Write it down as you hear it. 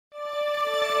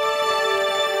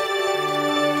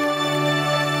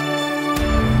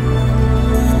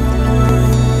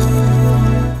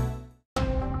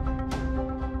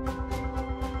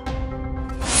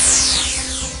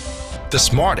The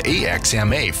SmartAX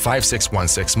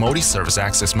MA5616 Multi-Service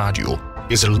Access Module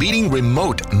is a leading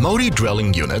remote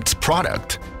multi-drilling unit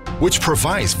product, which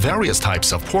provides various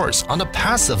types of ports on the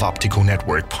passive optical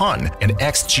network PON and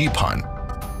XG PON.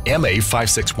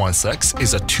 MA5616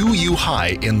 is a 2U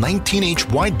high and 19-inch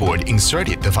wideboard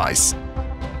inserted device.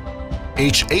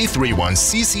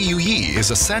 HUAWEI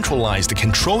is a centralized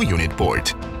control unit board.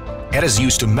 It is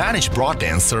used to manage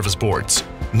broadband service boards,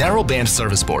 narrowband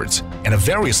service boards, and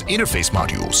various interface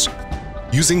modules.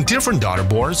 Using different data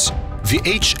boards, the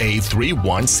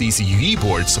HUAWEI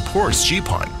board supports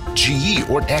GPON, GE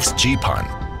or XG-PON,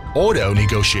 auto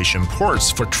negotiation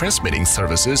ports for transmitting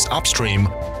services upstream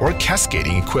or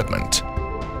cascading equipment.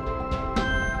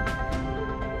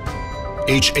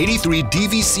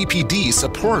 H83DVCPD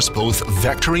supports both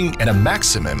vectoring and a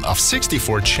maximum of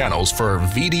 64 channels for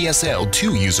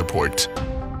VDSL2 user port.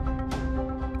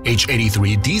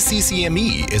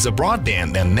 H83DCCME is a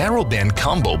broadband and narrowband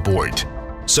combo board,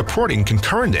 supporting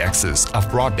concurrent access of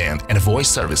broadband and voice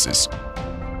services.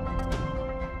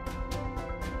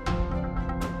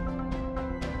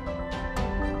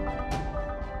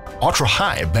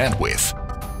 Ultra-high bandwidth,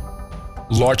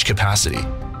 large capacity,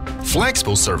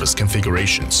 flexible service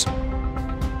configurations.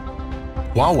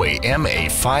 HUAWEI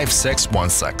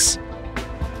MA5616.